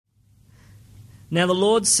Now the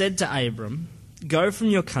Lord said to Abram, "Go from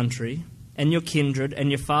your country and your kindred and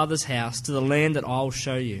your father's house to the land that I'll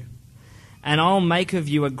show you. And I'll make of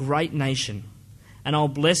you a great nation, and I'll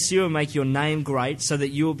bless you and make your name great so that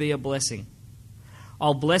you will be a blessing.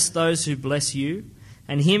 I'll bless those who bless you,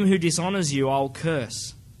 and him who dishonors you I'll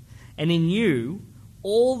curse. And in you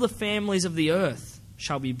all the families of the earth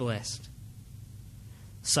shall be blessed."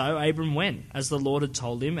 So Abram went, as the Lord had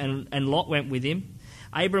told him, and Lot went with him.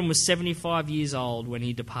 Abram was 75 years old when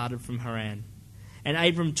he departed from Haran. And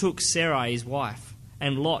Abram took Sarai his wife,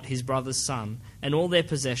 and Lot his brother's son, and all their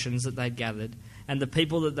possessions that they'd gathered, and the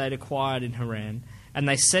people that they'd acquired in Haran, and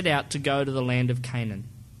they set out to go to the land of Canaan.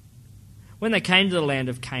 When they came to the land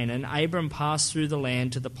of Canaan, Abram passed through the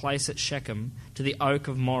land to the place at Shechem, to the oak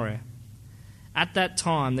of Moreh. At that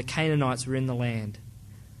time the Canaanites were in the land.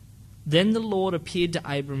 Then the Lord appeared to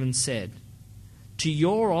Abram and said, "To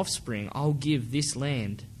your offspring I'll give this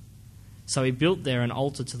land." So he built there an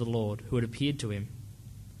altar to the Lord, who had appeared to him.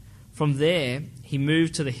 From there he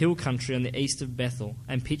moved to the hill country on the east of Bethel,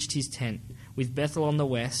 and pitched his tent, with Bethel on the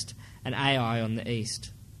west and Ai on the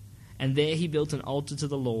east. And there he built an altar to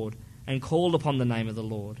the Lord, and called upon the name of the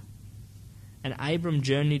Lord. And Abram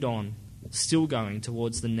journeyed on, still going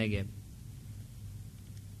towards the Negeb.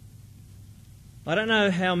 I don't know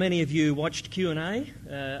how many of you watched Q&A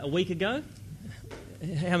a week ago.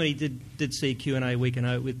 How many did see Q&A a week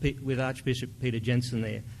ago with Archbishop Peter Jensen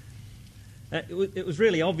there? It was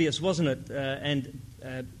really obvious, wasn't it? And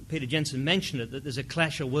Peter Jensen mentioned it, that there's a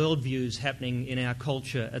clash of worldviews happening in our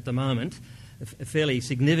culture at the moment, fairly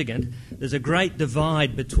significant. There's a great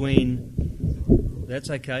divide between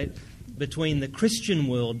the Christian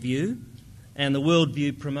worldview and the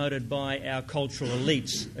worldview promoted by our cultural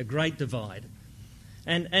elites, a great divide.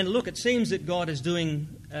 And look, it seems that God is doing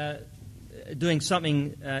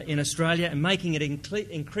something in Australia and making it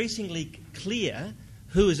increasingly clear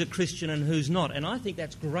who is a Christian and who's not. And I think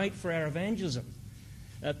that's great for our evangelism.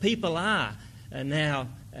 People are now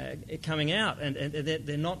coming out, and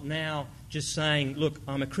they're not now just saying, "Look,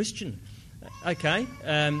 I'm a Christian." Okay,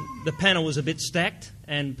 the panel was a bit stacked,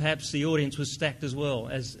 and perhaps the audience was stacked as well,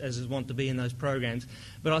 as is wont to be in those programs.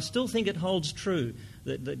 But I still think it holds true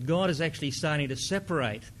that God is actually starting to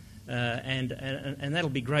separate, and that'll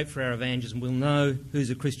be great for our evangelism. We'll know who's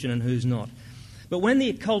a Christian and who's not. But when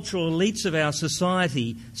the cultural elites of our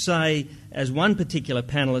society say, as one particular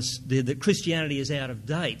panellist did, that Christianity is out of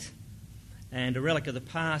date and a relic of the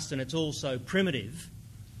past, and it's also primitive,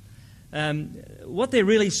 what they're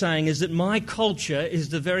really saying is that my culture is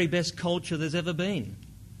the very best culture there's ever been.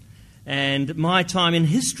 And my time in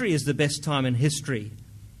history is the best time in history.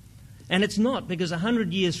 And it's not, because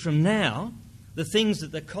 100 years from now, the things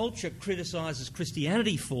that the culture criticises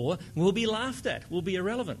Christianity for will be laughed at, will be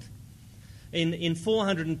irrelevant. In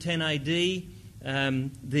 410 AD,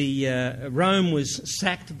 Rome was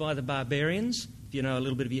sacked by the barbarians, if you know a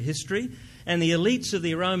little bit of your history, and the elites of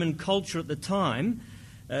the Roman culture at the time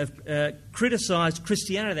criticised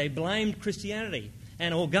Christianity. They blamed Christianity.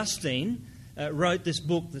 And Augustine wrote this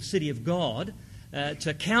book, The City of God,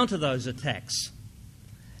 to counter those attacks.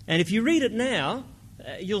 And if you read it now,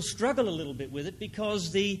 you'll struggle a little bit with it,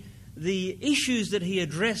 because the issues that he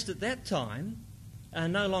addressed at that time are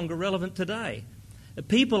no longer relevant today.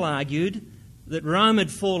 People argued that Rome had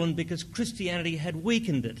fallen because Christianity had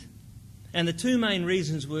weakened it. And the two main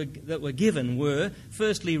reasons that were given were,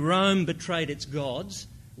 firstly, Rome betrayed its gods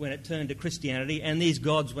when it turned to Christianity, and these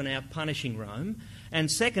gods were now punishing Rome. And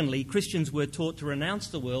secondly, Christians were taught to renounce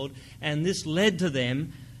the world, and this led to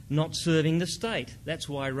them not serving the state. That's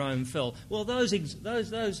why Rome fell. Well, those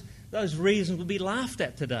reasons will be laughed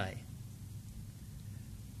at today.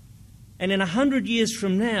 And in 100 years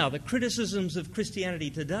from now, the criticisms of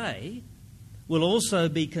Christianity today will also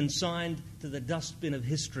be consigned to the dustbin of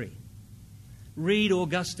history. Read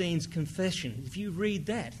Augustine's Confession, if you read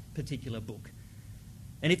that particular book.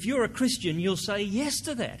 And if you're a Christian, you'll say yes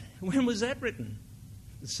to that. When was that written?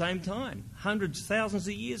 The same time, hundreds, thousands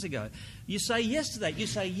of years ago. You say yes to that. You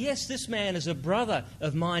say, yes, this man is a brother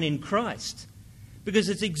of mine in Christ, because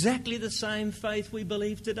it's exactly the same faith we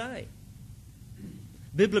believe today.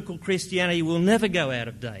 Biblical Christianity will never go out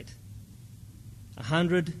of date.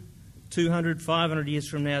 100, 200, 500 years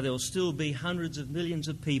from now, there will still be hundreds of millions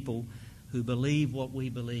of people who believe what we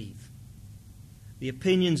believe. The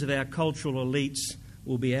opinions of our cultural elites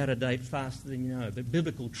will be out of date faster than you know. But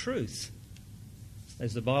biblical truth,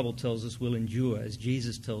 as the Bible tells us, will endure, as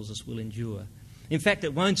Jesus tells us will endure. In fact,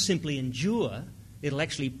 it won't simply endure, it'll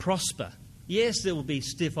actually prosper. Yes, there will be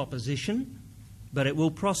stiff opposition, but it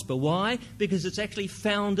will prosper. Why? Because it's actually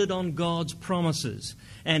founded on God's promises.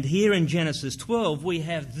 And here in Genesis 12, we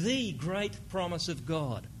have the great promise of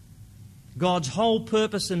God. God's whole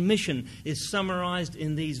purpose and mission is summarized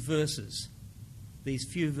in these verses, these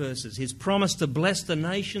few verses. His promise to bless the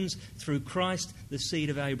nations through Christ, the seed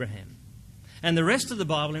of Abraham. And the rest of the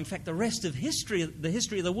Bible, in fact, the rest of history, the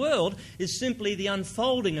history of the world, is simply the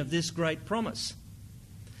unfolding of this great promise.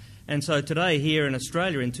 And so today, here in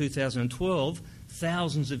Australia in 2012,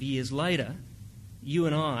 thousands of years later, you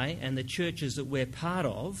and I and the churches that we're part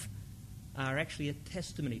of are actually a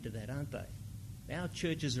testimony to that, aren't they? Our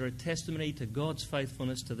churches are a testimony to God's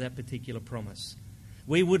faithfulness to that particular promise.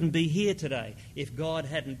 We wouldn't be here today if God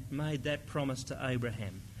hadn't made that promise to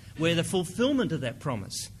Abraham. We're the fulfillment of that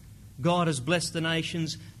promise. God has blessed the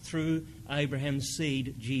nations through Abraham's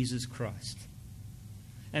seed, Jesus Christ.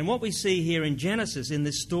 And what we see here in Genesis, in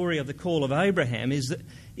this story of the call of Abraham, is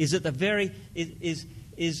at the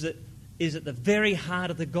very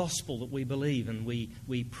heart of the gospel that we believe and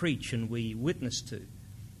we preach and we witness to.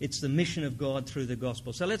 It's the mission of God through the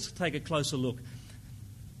gospel. So let's take a closer look.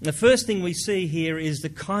 The first thing we see here is the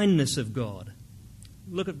kindness of God.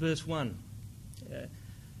 Look at verse 1.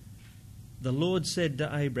 The Lord said to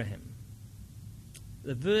Abraham.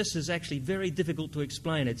 The verse is actually very difficult to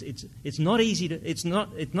explain. It's not easy to, it's not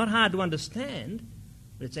hard to understand,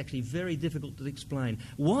 but it's actually very difficult to explain.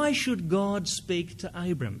 Why should God speak to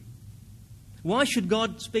Abram? Why should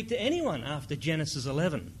God speak to anyone after Genesis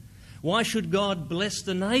 11? Why should God bless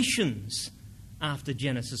the nations after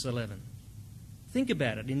Genesis 11? Think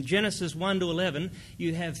about it. In Genesis 1 to 11,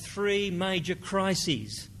 you have three major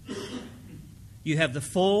crises. You have the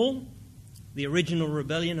fall, the original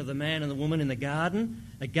rebellion of the man and the woman in the garden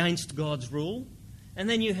against God's rule. And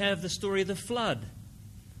then you have the story of the flood.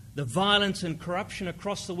 The violence and corruption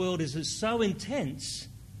across the world is so intense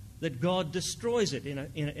that God destroys it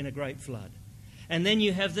in a great flood. And then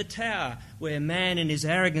you have the tower, where man in his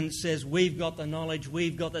arrogance says, we've got the knowledge,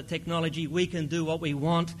 we've got the technology, we can do what we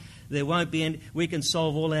want, there won't be any, we can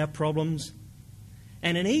solve all our problems.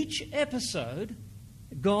 And in each episode,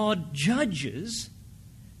 God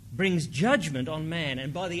brings judgment on man.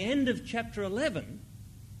 And by the end of chapter 11,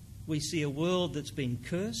 we see a world that's been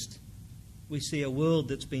cursed, we see a world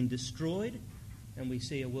that's been destroyed, and we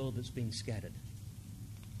see a world that's been scattered.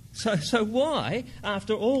 So why,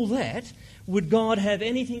 after all that, would God have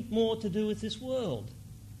anything more to do with this world?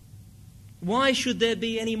 Why should there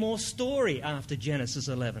be any more story after Genesis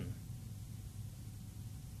 11?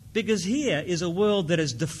 Because here is a world that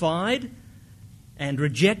has defied and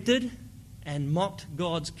rejected and mocked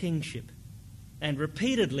God's kingship and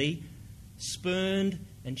repeatedly spurned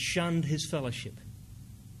and shunned his fellowship.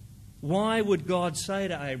 Why would God say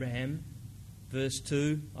to Abraham, verse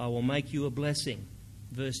 2, I will make you a blessing.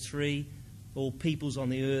 Verse 3, all peoples on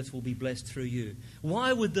the earth will be blessed through you.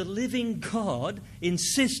 Why would the living God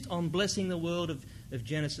insist on blessing the world of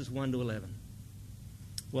Genesis 1 to 11?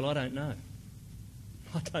 Well, I don't know.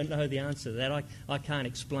 I don't know the answer to that. I can't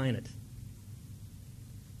explain it.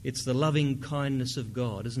 It's the loving kindness of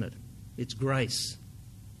God, isn't it? It's grace.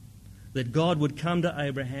 That God would come to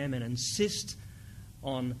Abraham and insist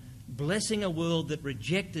on blessing a world that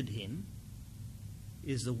rejected him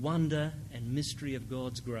is the wonder and mystery of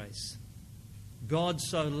God's grace. God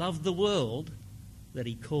so loved the world that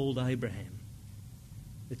he called Abraham.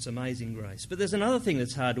 It's amazing grace. But there's another thing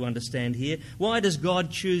that's hard to understand here. Why does God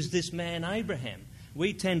choose this man, Abraham?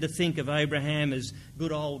 We tend to think of Abraham as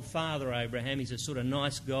good old father Abraham. He's a sort of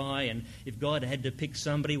nice guy, and if God had to pick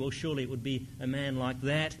somebody, well, surely it would be a man like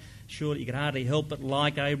that. Surely you could hardly help but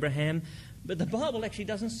like Abraham. But the Bible actually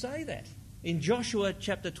doesn't say that. In Joshua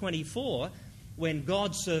chapter 24, when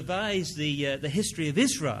God surveys the history of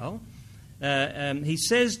Israel, he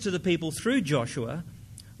says to the people through Joshua,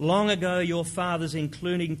 long ago your fathers,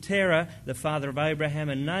 including Terah, the father of Abraham,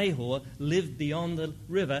 and Nahor, lived beyond the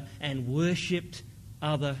river and worshipped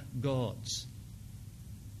other gods.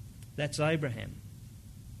 That's Abraham.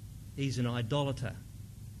 He's an idolater.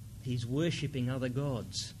 He's worshipping other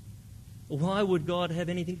gods. Why would God have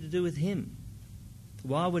anything to do with him?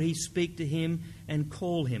 Why would he speak to him and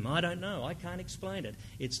call him? I don't know. I can't explain it.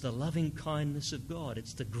 It's the loving kindness of God.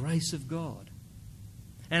 It's the grace of God.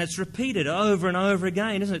 And it's repeated over and over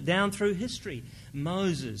again, isn't it? Down through history.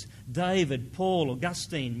 Moses, David, Paul,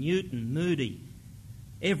 Augustine, Newton, Moody.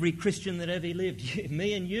 Every Christian that ever lived.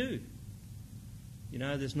 Me and you. You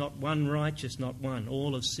know, there's not one righteous, not one.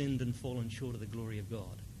 All have sinned and fallen short of the glory of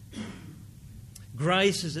God.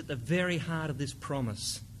 Grace is at the very heart of this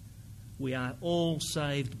promise. We are all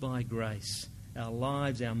saved by grace. Our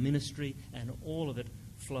lives, our ministry, and all of it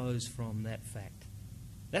flows from that fact.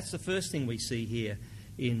 That's the first thing we see here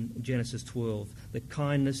in Genesis 12, the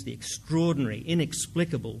kindness, the extraordinary,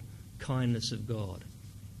 inexplicable kindness of God.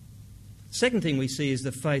 Second thing we see is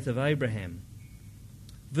the faith of Abraham.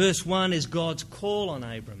 Verse 1 is God's call on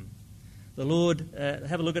Abram. The Lord,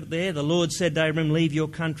 have a look at it there. The Lord said to Abram, leave your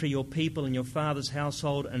country, your people, and your father's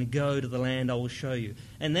household, and go to the land I will show you.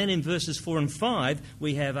 And then in verses 4 and 5,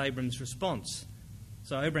 we have Abram's response.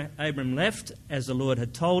 So Abram left as the Lord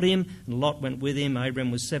had told him, and Lot went with him. Abram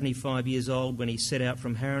was 75 years old when he set out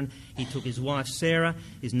from Haran. He took his wife Sarah,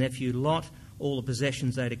 his nephew Lot, all the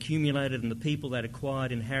possessions they'd accumulated and the people they'd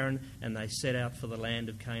acquired in Haran, and they set out for the land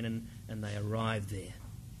of Canaan, and they arrived there.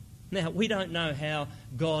 Now, we don't know how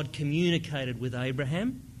God communicated with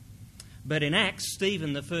Abraham, but in Acts,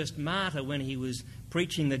 Stephen, the first martyr, when he was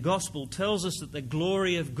preaching the gospel, tells us that the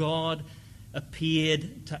glory of God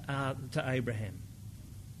appeared to Abraham.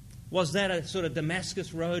 Was that a sort of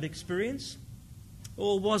Damascus Road experience?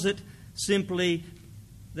 Or was it simply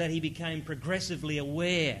that he became progressively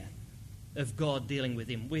aware of God dealing with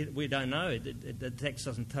him? We don't know. The text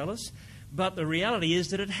doesn't tell us. But the reality is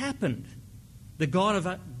that it happened. The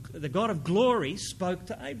God of glory spoke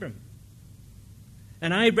to Abram.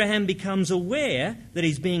 And Abraham becomes aware that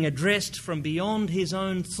he's being addressed from beyond his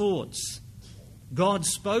own thoughts. God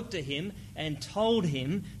spoke to him and told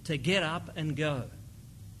him to get up and go.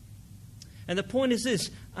 And the point is this: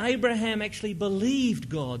 Abraham actually believed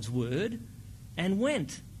God's word and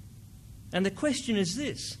went. And the question is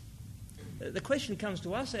this. The question comes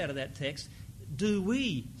to us out of that text: do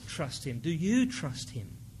we trust him? Do you trust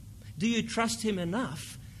him? Do you trust him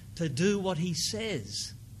enough to do what he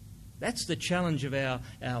says? That's the challenge of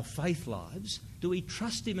our faith lives. Do we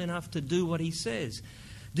trust him enough to do what he says?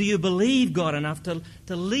 Do you believe God enough to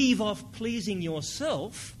leave off pleasing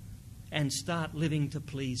yourself and start living to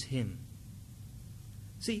please him?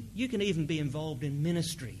 See, you can even be involved in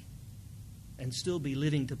ministry and still be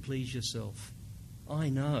living to please yourself. I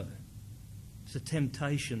know. It's a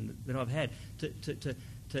temptation that I've had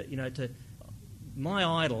to my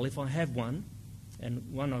idol, if I have one,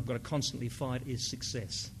 and one I've got to constantly fight, is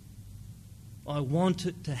success. I want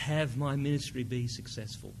it to have my ministry be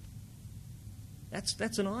successful.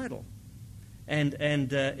 That's an idol. And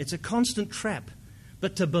it's a constant trap.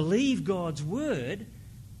 But to believe God's word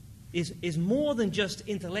is more than just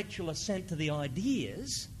intellectual assent to the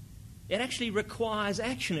ideas. It actually requires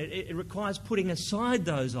action. It requires putting aside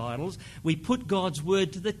those idols. We put God's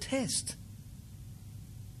word to the test.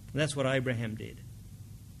 And that's what Abraham did.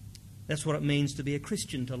 That's what it means to be a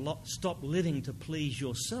Christian, to stop living to please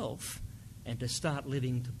yourself and to start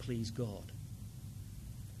living to please God.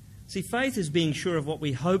 See, faith is being sure of what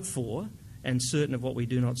we hope for and certain of what we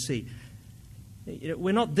do not see.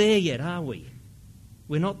 We're not there yet, are we?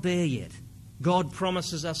 We're not there yet. God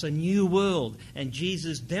promises us a new world, and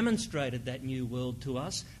Jesus demonstrated that new world to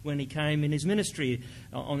us when he came in his ministry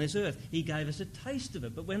on this earth. He gave us a taste of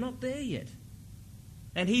it, but we're not there yet.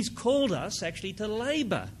 And he's called us actually to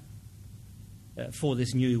labour for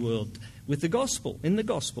this new world with the gospel, in the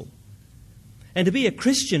gospel. And to be a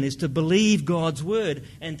Christian is to believe God's word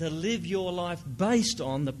and to live your life based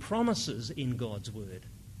on the promises in God's word.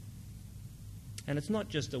 And it's not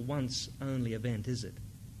just a once-only event, is it?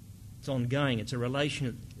 It's ongoing. It's a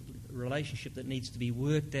relationship that needs to be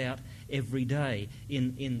worked out every day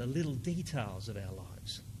in the little details of our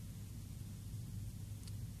lives.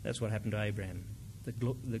 That's what happened to Abraham.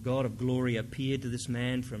 The God of glory appeared to this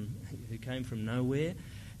man who came from nowhere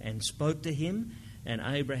and spoke to him, and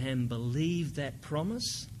Abraham believed that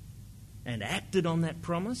promise and acted on that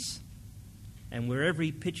promise, and wherever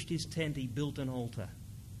he pitched his tent, he built an altar.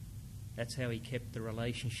 That's how he kept the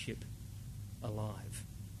relationship alive.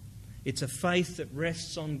 It's a faith that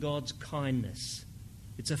rests on God's kindness.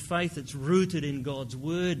 It's a faith that's rooted in God's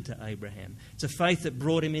word to Abraham. It's a faith that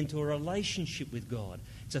brought him into a relationship with God.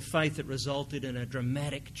 It's a faith that resulted in a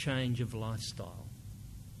dramatic change of lifestyle.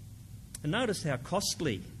 And notice how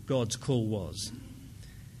costly God's call was.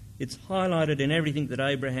 It's highlighted in everything that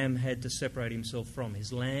Abraham had to separate himself from: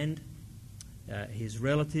 his land, his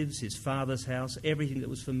relatives, his father's house, everything that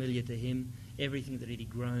was familiar to him, everything that he'd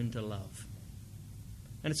grown to love.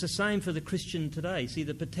 And it's the same for the Christian today. See,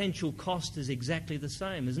 the potential cost is exactly the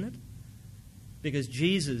same, isn't it? Because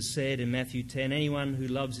Jesus said in Matthew 10, anyone who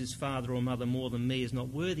loves his father or mother more than me is not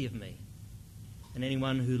worthy of me. And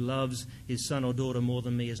anyone who loves his son or daughter more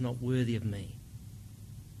than me is not worthy of me.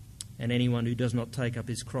 And anyone who does not take up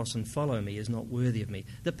his cross and follow me is not worthy of me.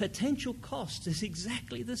 The potential cost is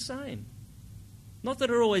exactly the same. Not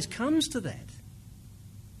that it always comes to that,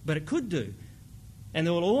 but it could do. And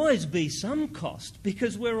there will always be some cost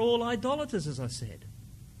because we're all idolaters, as I said.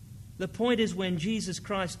 The point is, when Jesus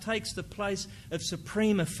Christ takes the place of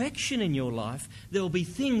supreme affection in your life, there will be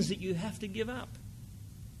things that you have to give up,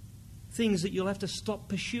 things that you'll have to stop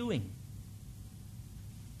pursuing.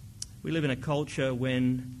 We live in a culture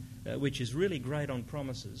which is really great on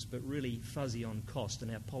promises, but really fuzzy on cost, and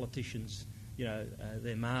our politicians,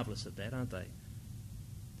 they're marvellous at that, aren't they?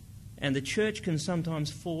 And the church can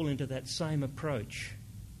sometimes fall into that same approach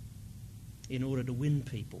in order to win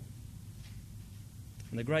people.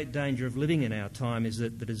 And the great danger of living in our time is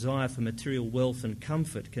that the desire for material wealth and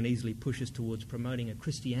comfort can easily push us towards promoting a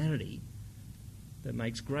Christianity that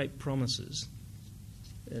makes great promises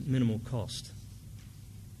at minimal cost.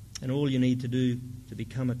 And all you need to do to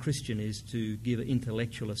become a Christian is to give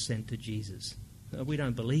intellectual assent to Jesus. We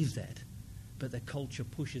don't believe that, but the culture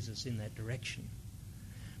pushes us in that direction.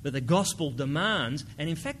 But the gospel demands, and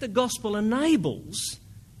in fact the gospel enables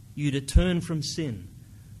you to turn from sin.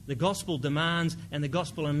 The gospel demands and the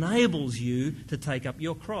gospel enables you to take up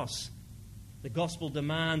your cross. The gospel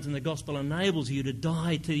demands and the gospel enables you to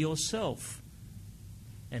die to yourself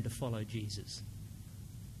and to follow Jesus.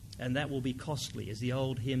 And that will be costly, as the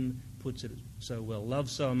old hymn puts it so well. Love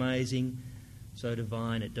so amazing, so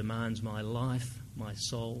divine, it demands my life, my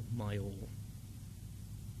soul, my all.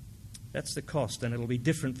 That's the cost, and it'll be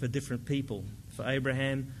different for different people. For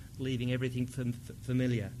Abraham, leaving everything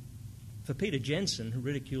familiar. For Peter Jensen,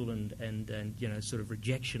 ridicule and sort of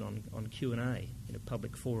rejection on Q&A in a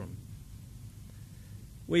public forum.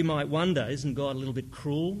 We might wonder, isn't God a little bit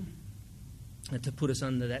cruel to put us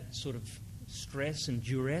under that sort of stress and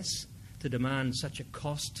duress to demand such a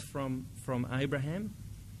cost from Abraham?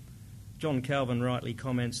 John Calvin rightly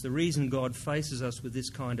comments, the reason God faces us with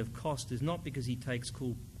this kind of cost is not because he takes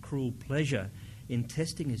cruel pleasure in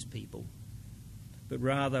testing his people, but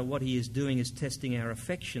rather what he is doing is testing our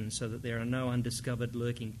affections so that there are no undiscovered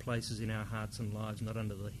lurking places in our hearts and lives not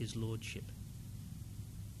under his lordship.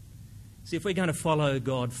 See, if we're going to follow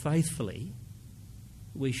God faithfully,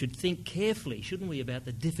 we should think carefully, shouldn't we, about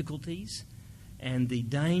the difficulties and the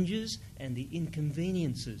dangers and the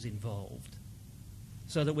inconveniences involved,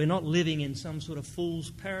 so that we're not living in some sort of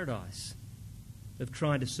fool's paradise of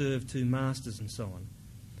trying to serve two masters and so on.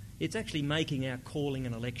 It's actually making our calling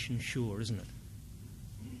and election sure, isn't it?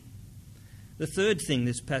 The third thing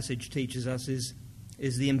this passage teaches us is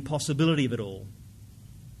the impossibility of it all.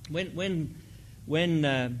 When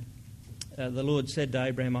the Lord said to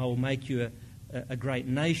Abraham, I will make you a great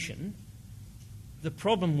nation, the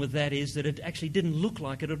problem with that is that it actually didn't look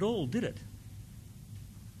like it at all, did it?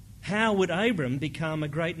 How would Abram become a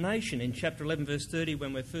great nation? In chapter 11, verse 30,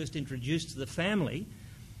 when we're first introduced to the family,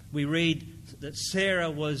 we read that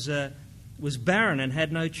Sarah was barren and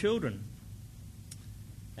had no children.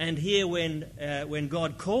 And here when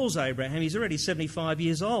God calls Abraham, he's already 75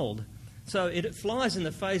 years old. So it flies in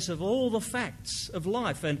the face of all the facts of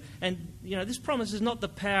life. And this promise is not the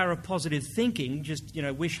power of positive thinking, just,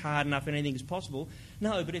 wish hard enough and anything is possible.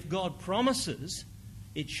 No, but if God promises,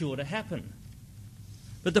 it's sure to happen.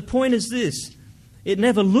 But the point is this, it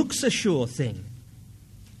never looks a sure thing.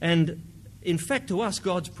 And in fact, to us,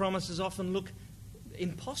 God's promises often look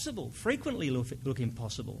impossible, frequently look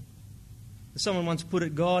impossible. Someone once put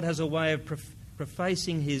it, God has a way of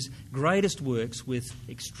prefacing his greatest works with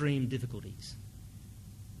extreme difficulties.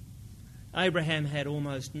 Abraham had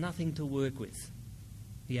almost nothing to work with.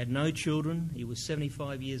 He had no children. He was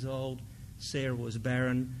 75 years old. Sarah was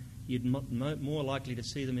barren. You'd more likely to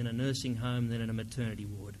see them in a nursing home than in a maternity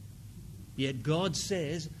ward. Yet God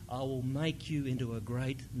says, I will make you into a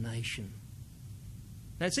great nation.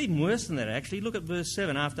 Now, it's even worse than that, actually. Look at verse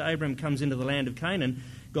 7. After Abram comes into the land of Canaan,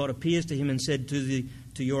 God appears to him and said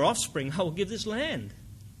to your offspring, I will give this land.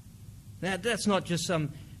 Now, that's not just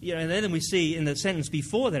some, and then we see in the sentence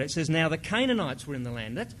before that, it says, now the Canaanites were in the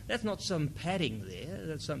land. That's not some padding there.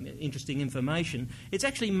 That's some interesting information. It's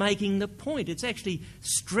actually making the point. It's actually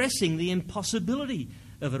stressing the impossibility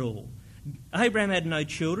of it all. Abraham had no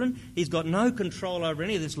children. He's got no control over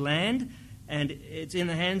any of this land. And it's in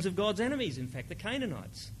the hands of God's enemies, in fact, the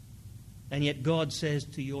Canaanites. And yet God says,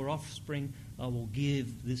 to your offspring, I will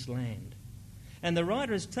give this land. And the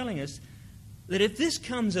writer is telling us that if this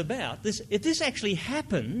comes about, if this actually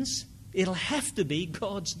happens, it'll have to be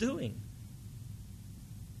God's doing.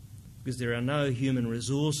 Because there are no human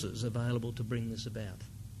resources available to bring this about.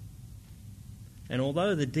 And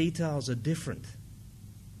although the details are different,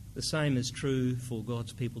 the same is true for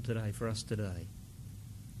God's people today, for us today.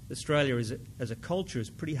 Australia as a culture is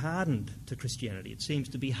pretty hardened to Christianity. It seems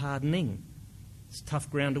to be hardening. It's tough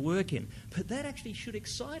ground to work in. But that actually should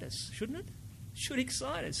excite us, shouldn't it? It should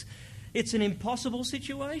excite us. It's an impossible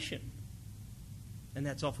situation. And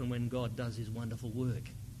that's often when God does his wonderful work.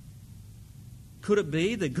 Could it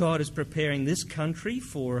be that God is preparing this country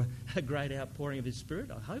for a great outpouring of His Spirit?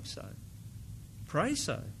 I hope so. Pray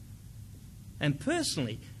so. And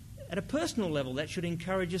personally, at a personal level, that should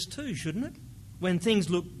encourage us too, shouldn't it? When things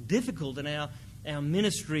look difficult and our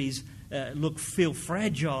ministries feel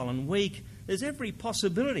fragile and weak, there's every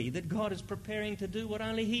possibility that God is preparing to do what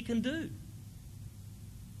only He can do.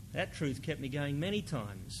 That truth kept me going many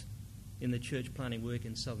times in the church planting work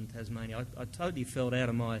in southern Tasmania. I totally felt out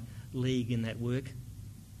of my league in that work.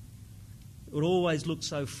 It would always look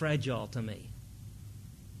so fragile to me.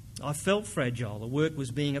 I felt fragile. The work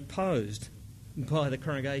was being opposed by the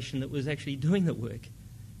congregation that was actually doing the work,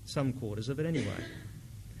 some quarters of it anyway.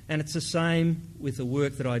 And it's the same with the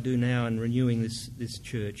work that I do now in renewing this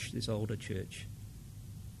church, this older church.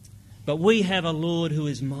 But we have a Lord who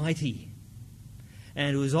is mighty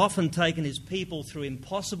and who has often taken His people through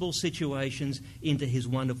impossible situations into His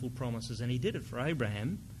wonderful promises. And He did it for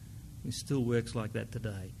Abraham. It still works like that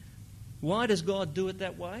today. Why does God do it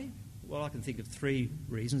that way? Well, I can think of 3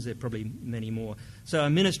 reasons. There are probably many more. So our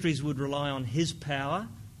ministries would rely on His power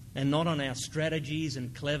and not on our strategies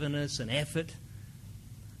and cleverness and effort,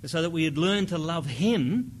 so that we would learn to love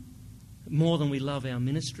Him more than we love our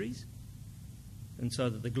ministries, and so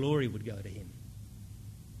that the glory would go to Him.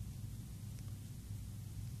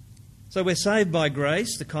 So we're saved by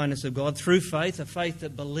grace, the kindness of God, through faith, a faith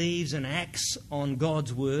that believes and acts on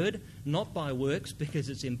God's word, not by works because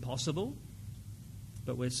it's impossible,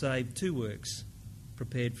 but we're saved to works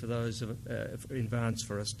prepared for those in advance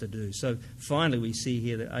for us to do. So finally we see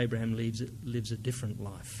here that Abraham lives a different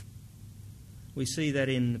life. We see that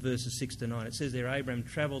in verses 6 to 9. It says there, Abraham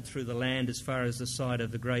travelled through the land as far as the site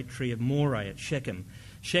of the great tree of Moreh at Shechem.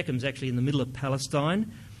 Shechem's actually in the middle of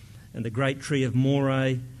Palestine, and the great tree of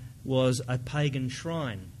Moreh was a pagan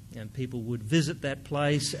shrine, and people would visit that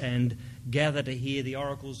place and gather to hear the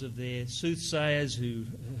oracles of their soothsayers, who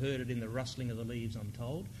heard it in the rustling of the leaves, I'm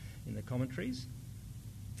told, in the commentaries.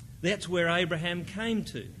 That's where Abraham came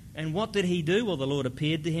to. And what did he do? Well, the Lord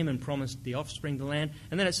appeared to him and promised the offspring to the land.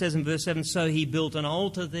 And then it says in verse 7, so he built an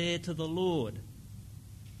altar there to the Lord.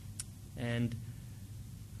 And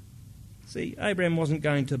see, Abraham wasn't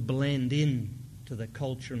going to blend in to the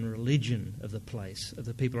culture and religion of the place, of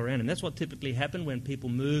the people around him. That's what typically happened when people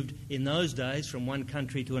moved in those days from one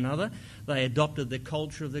country to another. They adopted the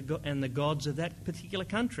culture of and the gods of that particular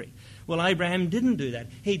country. Well, Abraham didn't do that.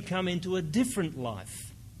 He'd come into a different life.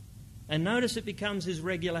 And notice it becomes his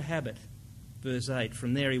regular habit. Verse 8,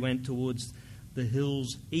 from there he went towards the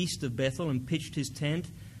hills east of Bethel and pitched his tent.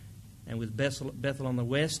 And with Bethel on the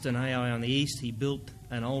west and Ai on the east, he built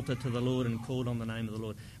an altar to the Lord and called on the name of the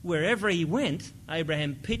Lord. Wherever he went,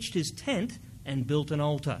 Abraham pitched his tent and built an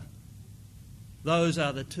altar. Those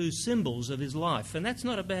are the 2 symbols of his life. And that's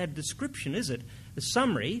not a bad description, is it? A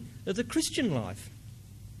summary of the Christian life.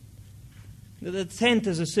 The tent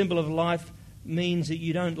as a symbol of life means that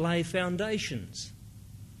you don't lay foundations.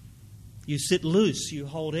 You sit loose. You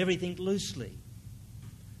hold everything loosely.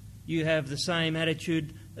 You have the same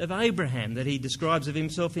attitude of Abraham that he describes of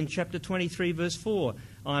himself in chapter 23, verse 4.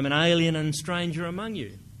 I'm an alien and stranger among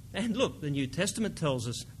you. And look, the New Testament tells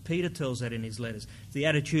us, Peter tells that in his letters. The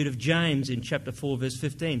attitude of James in chapter 4, verse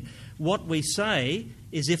 15. What we say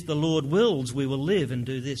is, if the Lord wills, we will live and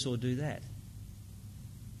do this or do that.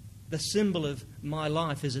 The symbol of my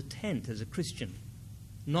life is a tent as a Christian,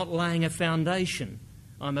 not laying a foundation.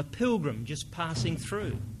 I'm a pilgrim just passing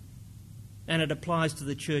through. And it applies to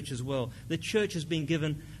the church as well. The church has been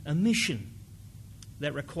given a mission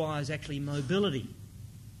that requires actually mobility.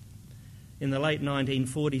 In the late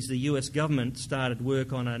 1940s, the US government started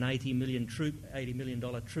work on an $80 million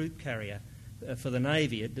troop carrier for the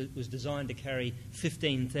Navy. It was designed to carry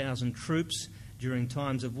 15,000 troops during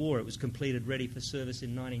times of war. It was completed ready for service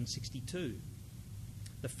in 1962.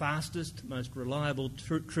 The fastest, most reliable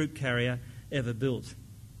troop carrier ever built.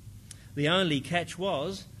 The only catch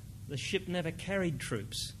was the ship never carried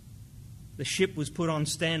troops. The ship was put on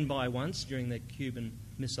standby once during the Cuban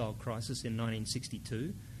Missile Crisis in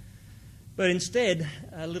 1962. But instead,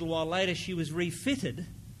 a little while later, she was refitted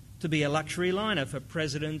to be a luxury liner for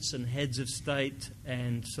presidents and heads of state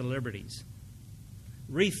and celebrities.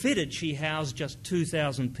 Refitted, she housed just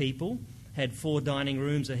 2,000 people, had 4 dining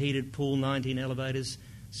rooms, a heated pool, 19 elevators,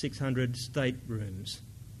 600 staterooms.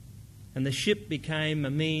 And the ship became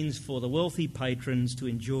a means for the wealthy patrons to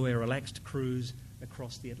enjoy a relaxed cruise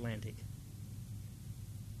across the Atlantic.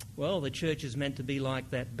 Well, the church is meant to be like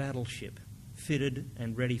that battleship, fitted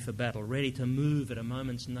and ready for battle, ready to move at a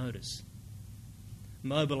moment's notice,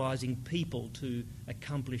 mobilizing people to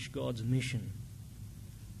accomplish God's mission.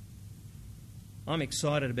 I'm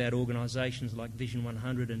excited about organisations like Vision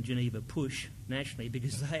 100 and Geneva Push nationally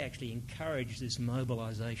because they actually encourage this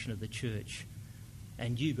mobilisation of the church.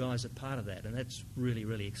 And you guys are part of that, and that's really,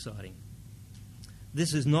 really exciting.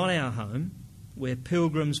 This is not our home. We're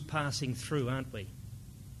pilgrims passing through, aren't we?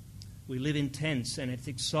 We live in tents, and it's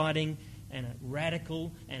exciting and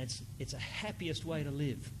radical, and it's a happiest way to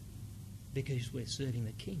live because we're serving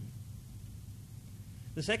the King.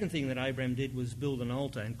 The second thing that Abraham did was build an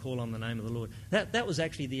altar and call on the name of the Lord. That was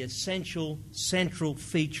actually the essential, central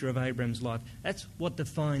feature of Abraham's life. That's what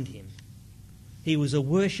defined him. He was a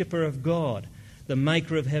worshipper of God, the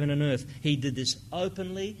maker of heaven and earth. He did this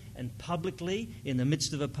openly and publicly in the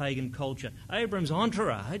midst of a pagan culture. Abraham's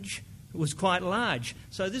entourage was quite large,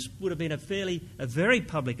 so this would have been a very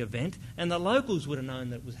public event, and the locals would have known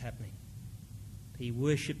that it was happening. He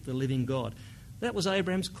worshipped the living God. That was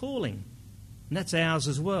Abraham's calling. And that's ours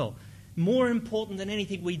as well. More important than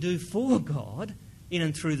anything we do for God in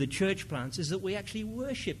and through the church plants is that we actually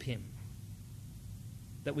worship him.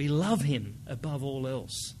 That we love him above all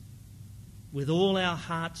else. With all our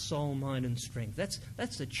heart, soul, mind and strength.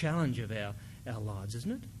 That's the challenge of our lives,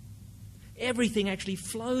 isn't it? Everything actually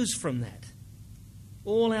flows from that.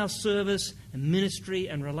 All our service and ministry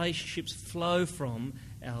and relationships flow from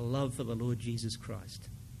our love for the Lord Jesus Christ.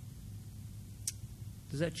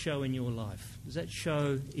 Does that show in your life? Does that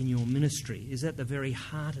show in your ministry? Is that the very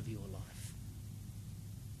heart of your life?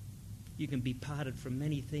 You can be parted from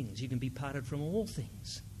many things. You can be parted from all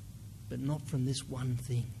things, but not from this one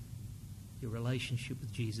thing, your relationship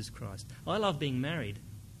with Jesus Christ. I love being married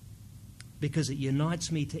because it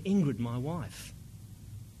unites me to Ingrid, my wife.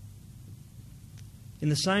 In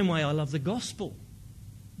the same way, I love the gospel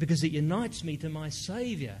because it unites me to my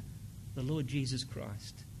Saviour, the Lord Jesus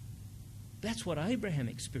Christ. That's what Abraham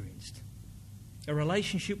experienced, a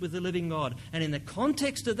relationship with the living God. And in the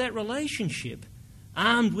context of that relationship,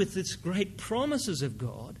 armed with its great promises of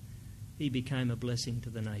God, he became a blessing to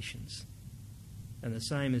the nations. And the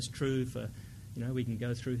same is true for, we can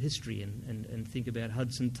go through history and think about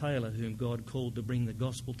Hudson Taylor, whom God called to bring the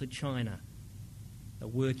gospel to China, a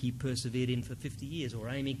work he persevered in for 50 years, or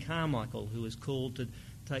Amy Carmichael, who was called to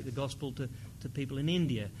take the gospel to people in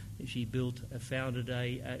India. She founded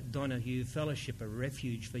a Donahue Fellowship, a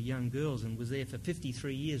refuge for young girls, and was there for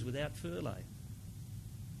 53 years without furlough.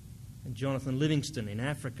 And Jonathan Livingston in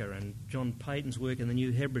Africa, and John Payton's work in the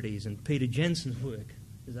New Hebrides, and Peter Jensen's work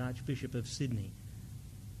as Archbishop of Sydney,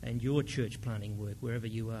 and your church planting work wherever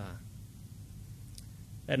you are.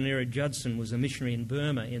 Adoniram Judson was a missionary in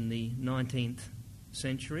Burma in the 19th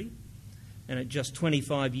century, and at just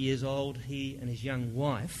 25 years old, he and his young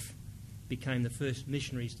wife became the first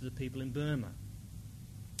missionaries to the people in Burma.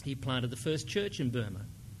 He planted the first church in Burma.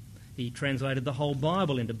 He translated the whole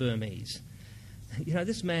Bible into Burmese.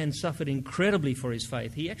 This man suffered incredibly for his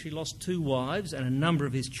faith. He actually lost 2 wives and a number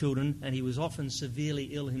of his children, and he was often severely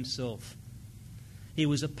ill himself. He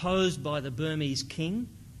was opposed by the Burmese king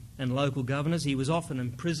and local governors. He was often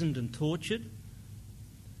imprisoned and tortured.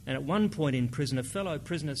 And at one point in prison, a fellow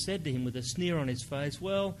prisoner said to him with a sneer on his face,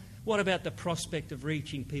 "Well, what about the prospect of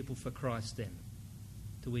reaching people for Christ then?"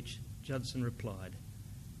 To which Judson replied,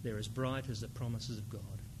 "They're as bright as the promises of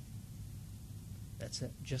God." That's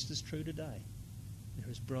just as true today. They're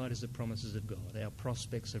as bright as the promises of God, our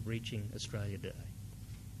prospects of reaching Australia today.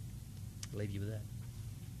 I'll leave you with that.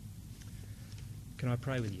 Can I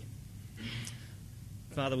pray with you?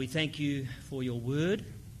 Father, we thank you for your word.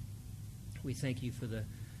 We thank you for the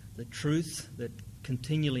truth that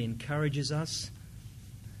continually encourages us.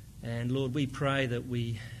 And Lord, we pray that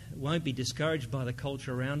we won't be discouraged by the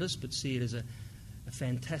culture around us, but see it as a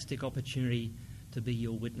fantastic opportunity to be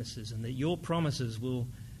your witnesses, and that your promises will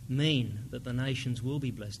mean that the nations will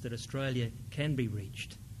be blessed, that Australia can be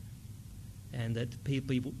reached, and that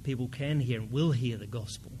people can hear and will hear the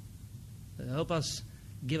gospel. Help us,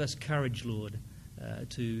 give us courage, Lord,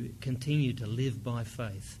 to continue to live by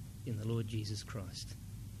faith in the Lord Jesus Christ.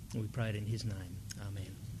 And we pray it in his name.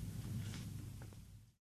 Amen.